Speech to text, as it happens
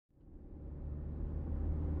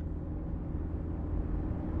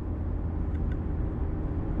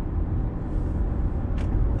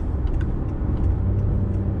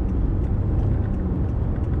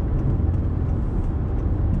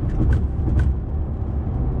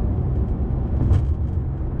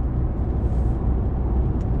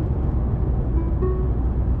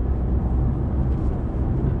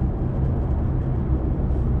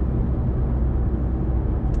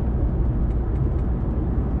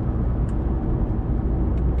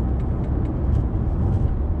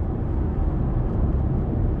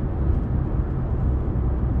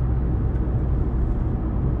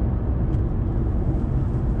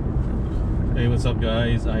What's up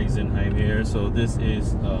guys, Eisenheim here. So this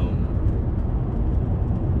is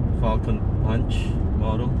Falcon Punch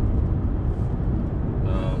model.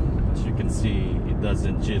 As you can see, it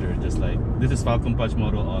doesn't jitter, just like this is Falcon Punch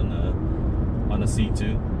model on a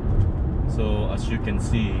C2. So as you can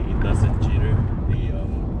see, it doesn't jitter.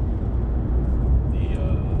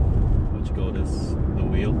 What you call this? The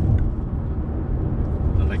wheel,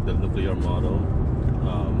 unlike the nuclear model.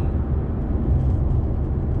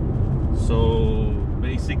 So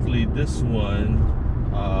basically this one,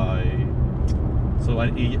 I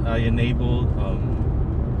enabled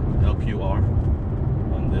LQR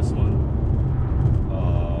on this one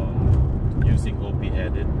using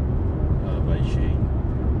Openpilot by Shane.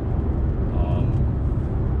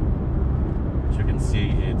 As you can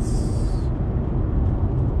see, it's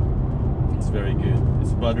very good.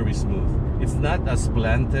 It's buttery smooth. It's not as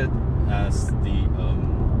planted as the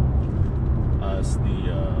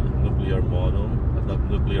nuclear model, the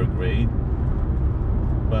nuclear grade,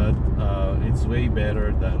 but it's way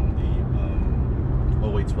better than the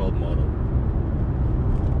 0812 model.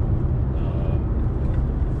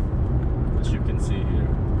 As you can see here.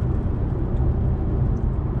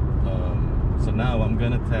 So now I'm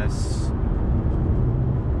gonna test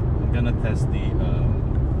the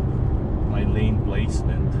my lane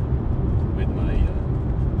placement with my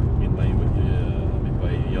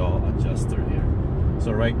yaw adjuster here.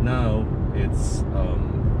 So right now it's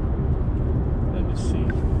let me see,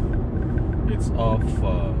 it's off.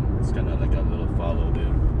 It's kind of like a little follow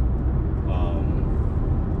there.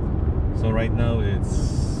 So right now it's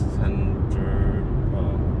center,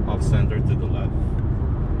 off center to the left.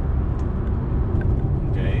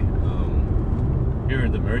 Okay. Here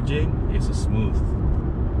the merging is smooth.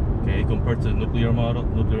 Okay, compared to the nuclear model,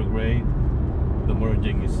 nuclear grade, the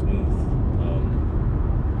merging is smooth.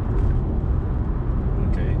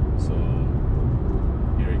 Okay, so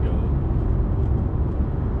here we go.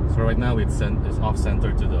 So right now it's off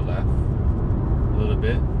center to the left a little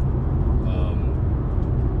bit.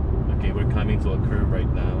 Okay, we're coming to a curve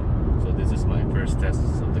right now. So this is my first test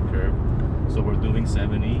of the curve. So we're doing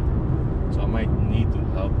 70. So I might need to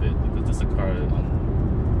help it because there's a car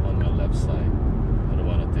on my left side. I don't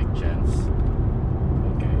want to take chance.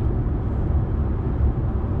 Okay.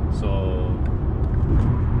 So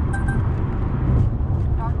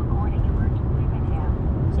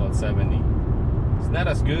at 70. It's not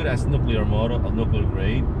as good as nuclear model or nuclear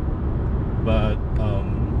grade, but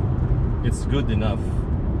it's good enough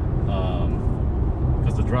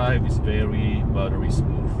because the drive is very buttery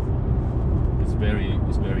smooth. It's very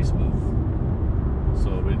smooth. So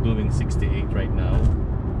we're doing 68 right now.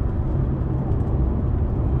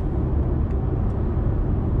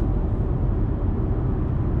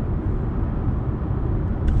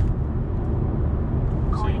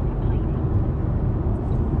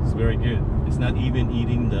 Very good. It's not even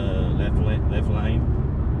eating the left line.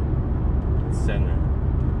 It's center.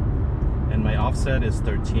 And my offset is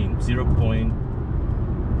 13,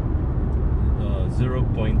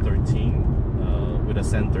 0.13 with a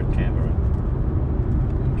centered camera.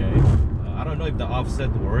 Okay. I don't know if the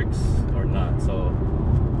offset works or not. So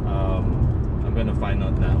I'm gonna find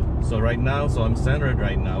out now. So right now, so I'm centered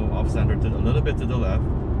right now, off center to a little bit to the left,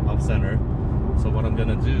 off center. So what I'm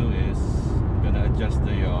gonna do is gonna adjust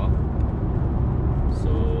the yaw. So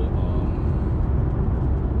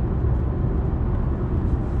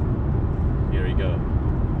here we go.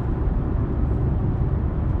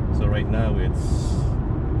 So right now it's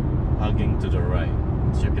hugging to the right,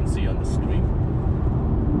 as you can see on the screen.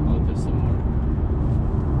 I'll do some more.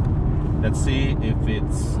 Let's see if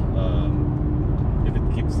it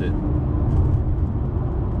keeps it.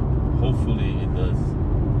 Hopefully it does.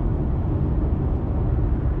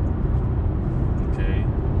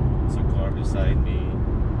 Beside me,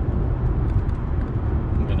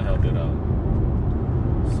 I'm gonna help it out.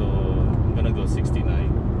 So I'm gonna go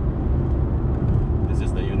 69. This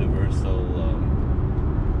is the universal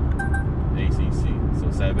ACC. So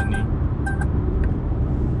 70.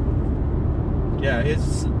 Yeah,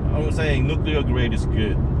 I'm saying nuclear grade is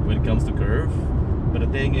good when it comes to curve, but the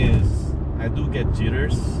thing is, I do get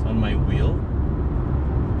jitters on my wheel.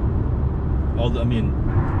 Although, I mean,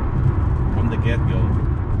 from the get-go.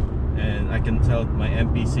 And I can tell my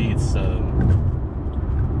MPC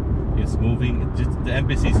it's moving. The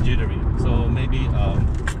MPC is jittery, so maybe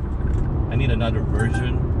I need another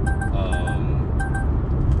version.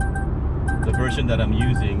 The version that I'm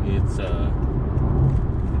using, it's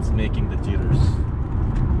making the jitters.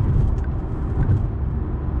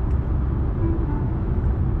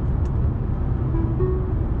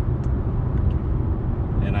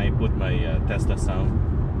 And I put my Tesla sound.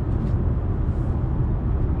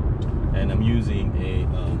 I'm using a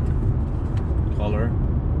color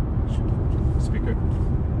speaker.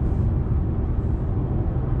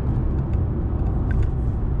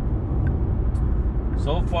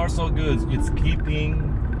 So far so good. It's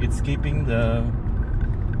keeping the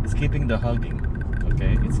hugging.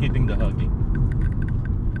 Okay, it's keeping the hugging.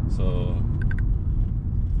 So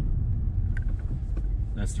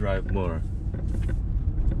let's drive more.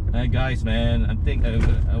 Hey guys, man, I think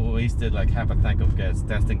I wasted like half a tank of gas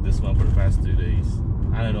testing this one for the past 2 days.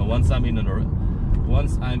 I don't know. Once I'm in a roll,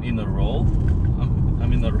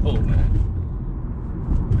 I'm in a roll, man.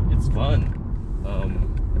 It's fun.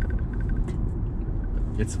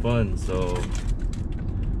 It's fun. So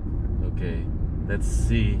okay, let's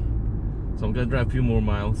see. So I'm gonna drive a few more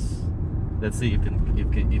miles. Let's see if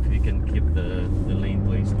we can keep the lane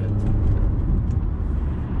placement.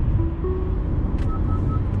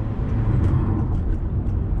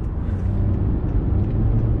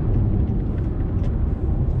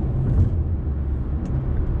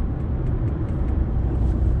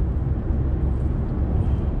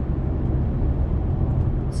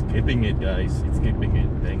 It's keeping it, guys. It's keeping it.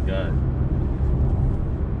 Thank God.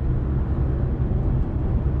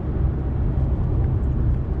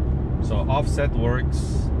 So offset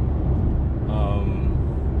works,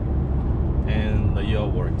 and the yaw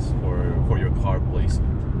works for your car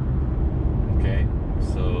placement. Okay,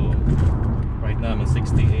 so right now I'm at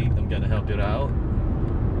 68. I'm gonna help it out.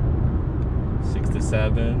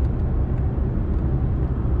 67,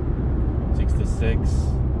 66.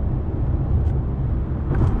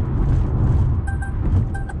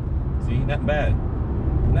 See, not bad,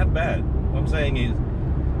 not bad. What I'm saying is,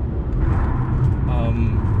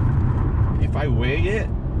 if I weigh it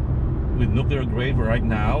with nuclear grade right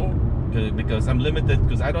now, because I'm limited,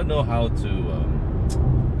 because I don't know how to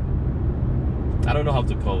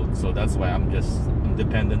code, so that's why I'm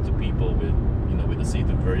dependent to people with with the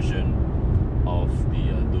C2 version of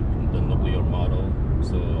the nuclear model.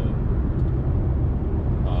 So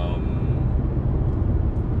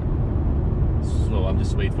I'm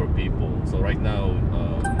just waiting for people. So right now,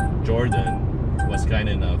 Jordan was kind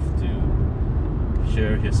enough to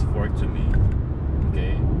share his fork to me.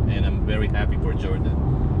 Okay, and I'm very happy for Jordan,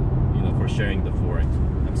 for sharing the fork.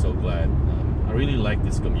 I'm so glad. I really like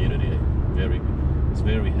this community. It's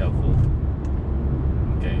very helpful.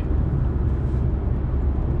 Okay,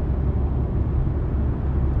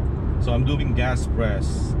 so I'm doing gas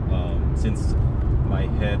press since my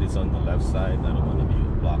head is on the left side. I don't want to be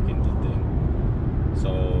blocking the thing.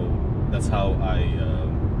 So that's how I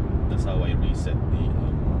reset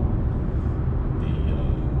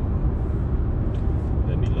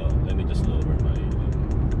let me just lower my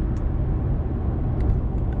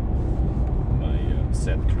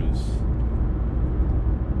set cruise.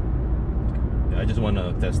 I just want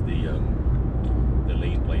to test the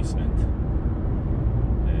lane placement.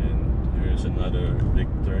 And here's another big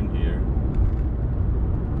turn here.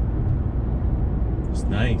 It's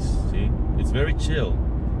nice. See, it's very chill.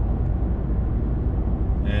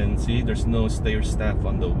 And see, there's no stair step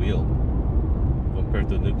on the wheel compared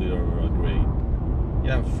to nuclear grade.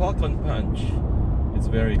 Yeah, Falcon punch. It's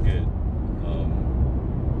very good.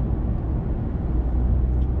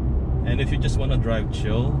 And if you just want to drive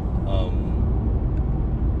chill,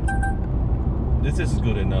 this is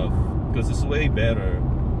good enough, because it's way better.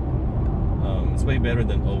 It's way better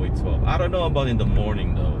than 0812. I don't know about in the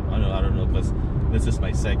morning though. I don't know, because this is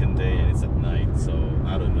my second day and it's at night, so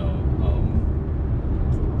I don't know.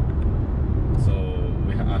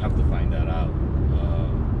 I have to find that out.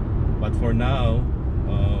 But for now,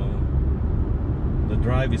 the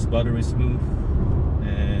drive is buttery smooth,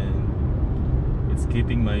 and it's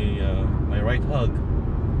keeping my right hug.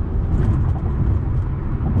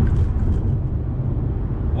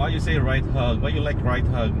 Why you say right hug? Why you like right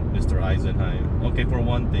hug, Mr. Eisenheim? Okay, for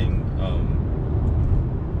one thing,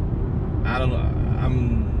 I don't know.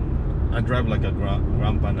 I drive like a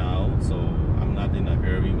grandpa now, so I'm not in a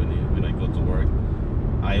hurry when I go to work.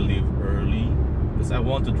 I leave early because I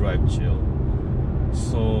want to drive chill.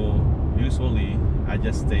 So usually I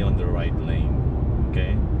just stay on the right lane.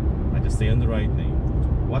 Okay, I just stay on the right lane.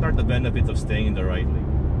 What are the benefits of staying in the right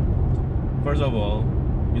lane? First of all,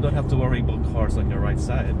 you don't have to worry about cars on your right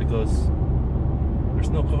side, because there's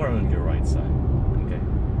no car on your right side. Okay,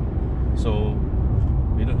 so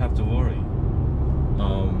you don't have to worry.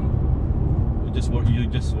 You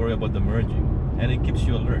just worry about the merging, and it keeps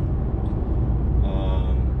you alert.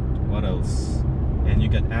 What else? And you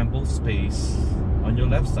get ample space on your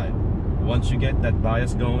left side. Once you get that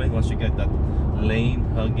bias going, once you get that lane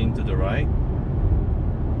hugging to the right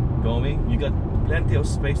going, you got plenty of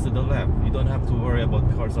space to the left. You don't have to worry about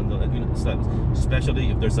cars on the left, you know, especially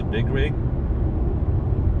if there's a big rig.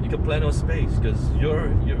 You got plenty of space because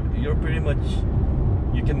you're pretty much,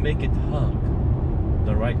 you can make it hug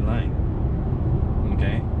the right line.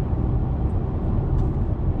 Okay,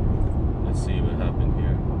 let's see what happened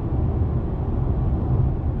here.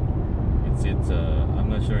 I'm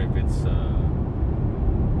not sure if it's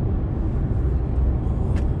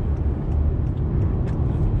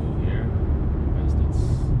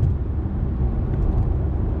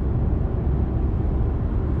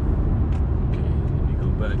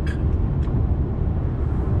back.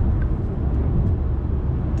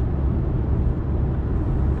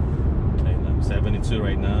 Okay, I'm 72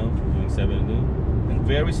 right now, doing 72, and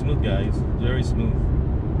very smooth, guys. Very smooth.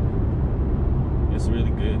 It's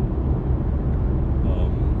really good.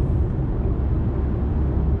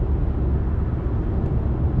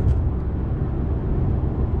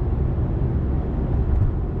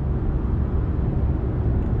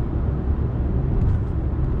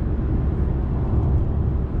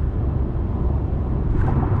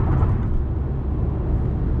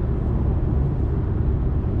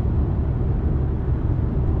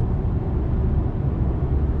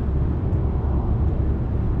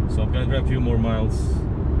 So I'm gonna drive a few more miles,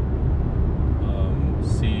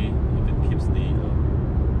 see if it keeps the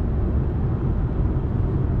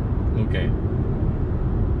okay.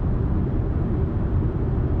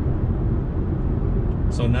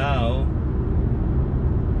 So now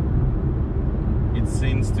it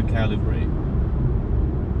seems to calibrate.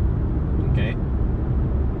 Okay,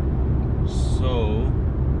 so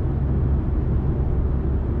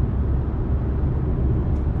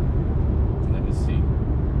let me see.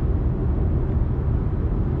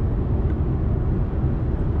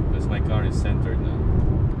 My car is centered now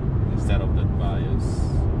instead of that bias.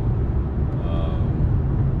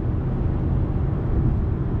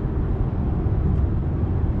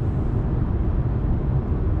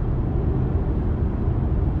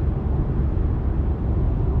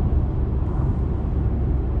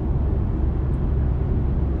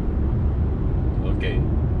 Okay.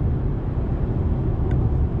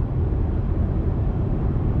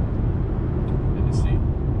 Let me see.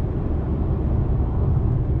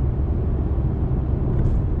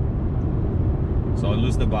 So I'll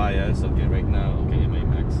lose the bias. Okay, right now, okay, my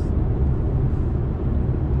max.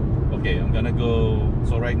 Okay, I'm gonna go.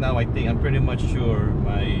 So right now, I think I'm pretty much sure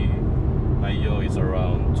my yaw is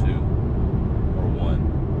around 2 or 1.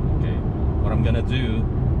 Okay, what I'm gonna do,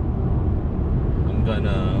 I'm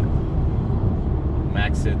gonna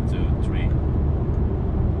max it to 3.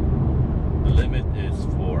 The limit is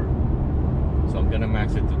 4, so I'm gonna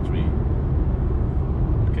max it to 3.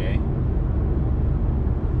 Okay.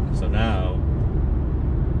 So now.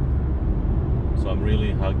 So I'm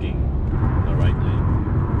really hugging the right lane.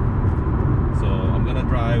 So I'm gonna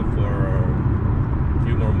drive for a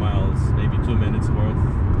few more miles, maybe 2 minutes worth,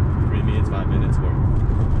 3 minutes, 5 minutes worth.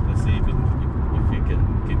 Let's see if we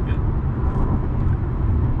can keep it.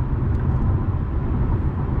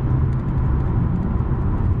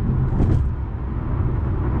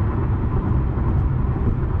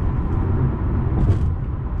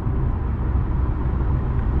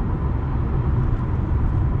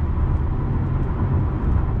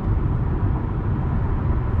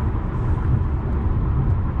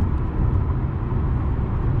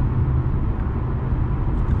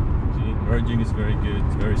 Merging is very good,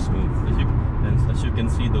 it's very smooth. As you can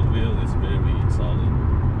see, the wheel is very solid.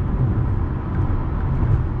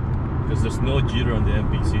 Because there's no jitter on the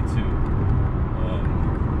MPC2.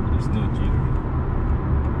 There's no jitter.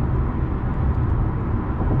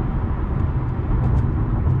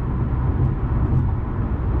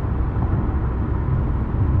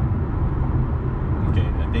 Okay,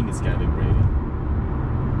 I think it's calibrating.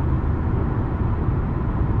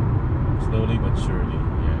 Slowly but surely,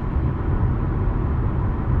 yeah.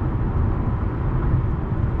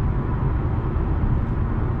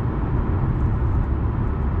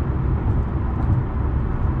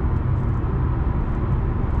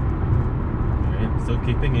 Still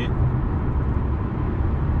keeping it.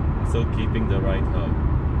 Still keeping the right hub.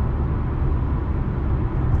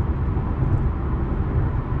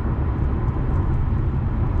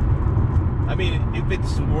 I mean, if it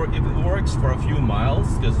works for a few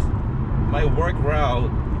miles, because my work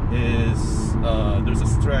route is there's a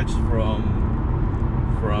stretch from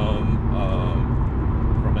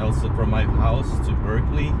my house to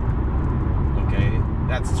Berkeley. Okay,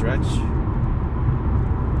 that stretch.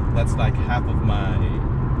 That's like half of my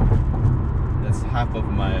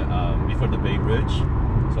before the Bay Bridge,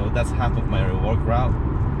 so that's half of my work route.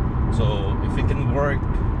 So if it can work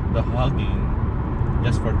the hugging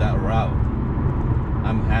just for that route,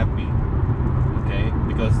 I'm happy. Okay,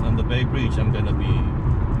 because on the Bay Bridge, I'm gonna be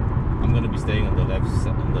staying on the left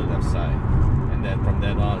side, and then from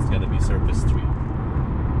then on, it's gonna be surface street.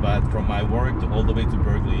 But from my work to all the way to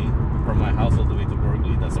Berkeley, from my house all the way to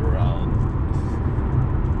Berkeley, that's around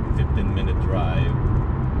 15-minute drive.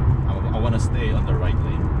 I want to stay on the right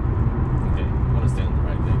lane. Okay, I want to stay on the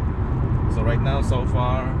right lane. So right now, so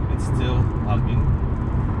far, it's still hugging.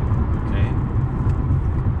 Okay.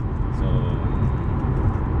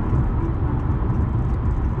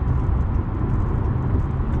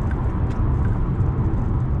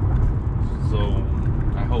 So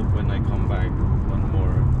I hope when I come back one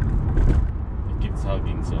more, it keeps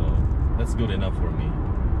hugging. So that's good enough for me.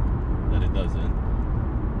 That it doesn't.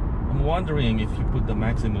 I'm wondering if you put the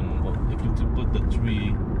maximum, if you put the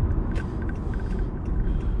 3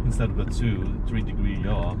 instead of the 3-degree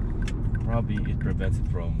yaw, probably it prevents it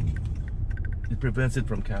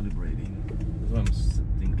from calibrating. That's what I'm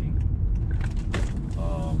thinking.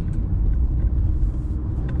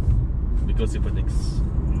 Because if we'll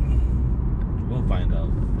find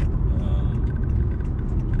out.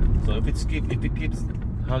 So if it keeps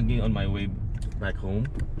hugging on my way back home,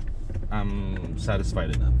 I'm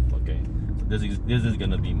satisfied enough. Okay, so this is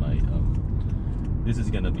gonna be my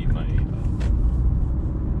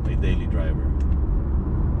my daily driver.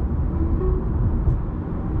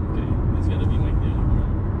 Okay, it's gonna be my daily driver.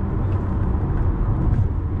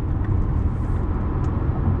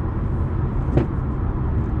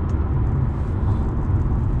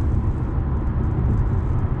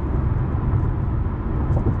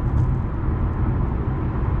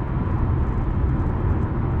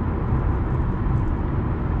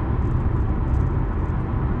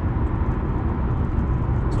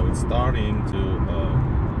 Starting to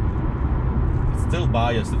it's still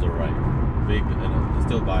biased to the right, it's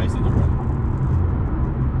still biased to the right,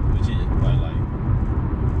 which is what I like.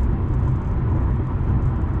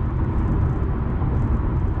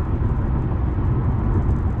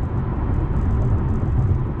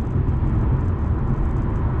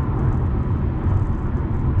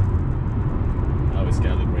 Now it's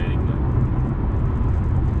calibrating now.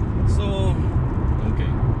 So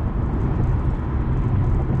okay,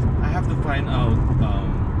 I have to find out,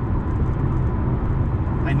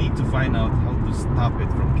 I need to find out how to stop it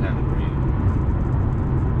from calibrating,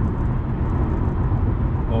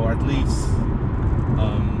 or at least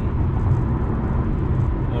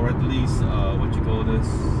what you call this,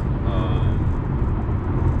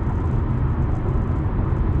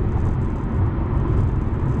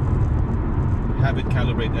 have it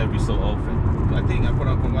calibrate every so often. I think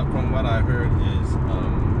from what I heard is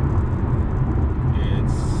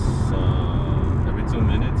it's every 2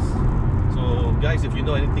 minutes. So guys, if you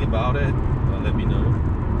know anything about it, let me know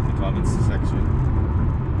in the comments section.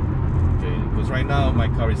 Okay, because right now my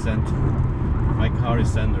car is centered.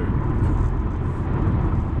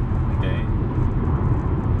 Okay,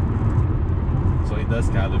 so it does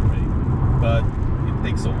calibrate, but it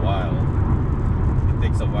takes a while. It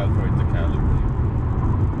takes a while for it to calibrate.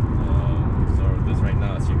 So this right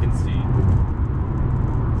now, as you can see,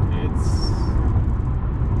 it's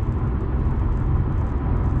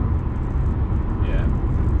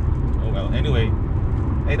anyway,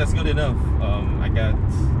 hey, that's good enough. I got,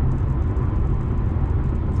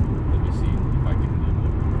 let me see if I can do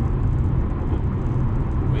more.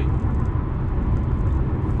 Wait,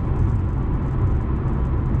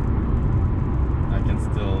 I can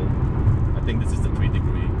still, I think this is the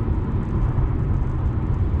 3-degree.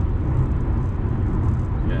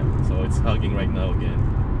 Yeah, so it's hugging right now again.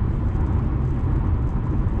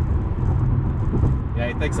 Yeah,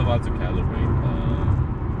 it takes a while to calibrate.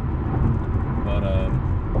 But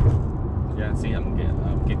yeah, see,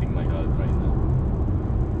 I'm keeping my hug right now.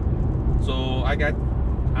 So I got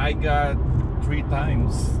 3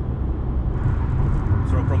 times.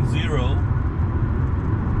 So from 0,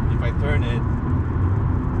 if I turn it,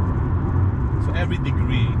 so every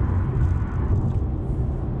degree.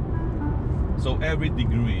 So every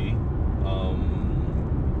degree.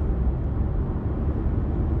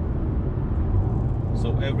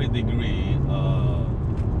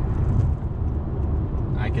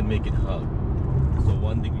 I can make it hug. So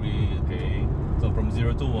 1 degree, okay. So from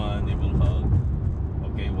 0 to 1, it will hug.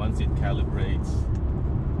 Okay, once it calibrates,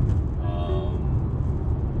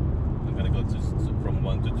 I'm gonna go to from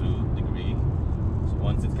 1 to 2 degree. So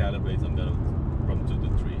once it calibrates, I'm gonna from 2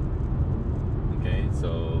 to 3. Okay,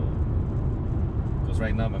 so because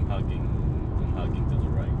right now I'm hugging to the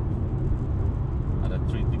right at a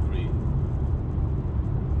 3-degree.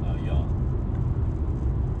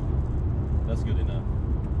 That's good enough.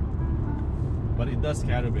 but it does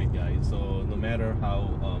calibrate, guys. So no matter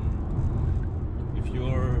how if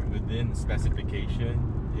you're within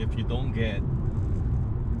specification, if you don't get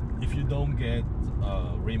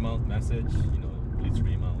remount message, you know, please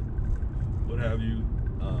remount, what have you,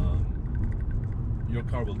 your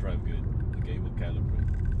car will drive good. Okay, will calibrate.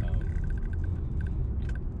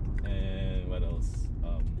 And what else?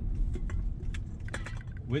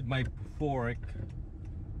 With my fork,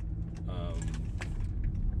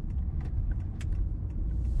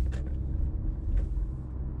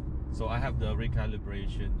 so I have the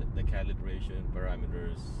recalibration, the calibration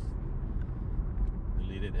parameters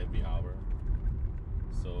deleted every hour.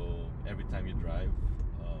 So every time you drive,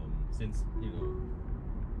 since you know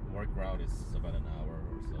work route is about an hour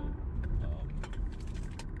or so,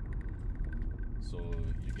 so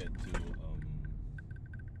you get to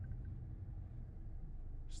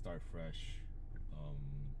start fresh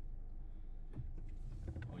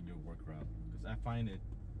on your work route, because I find it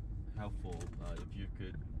helpful if you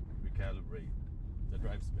could recalibrate. The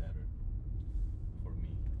drive's better for me.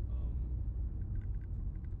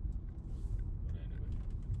 But anyway,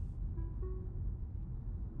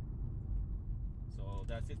 so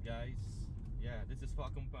that's it, guys. Yeah, this is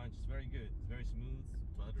Falcon Punch. It's very good. It's very smooth,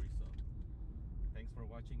 buttery. So thanks for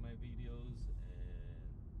watching my videos.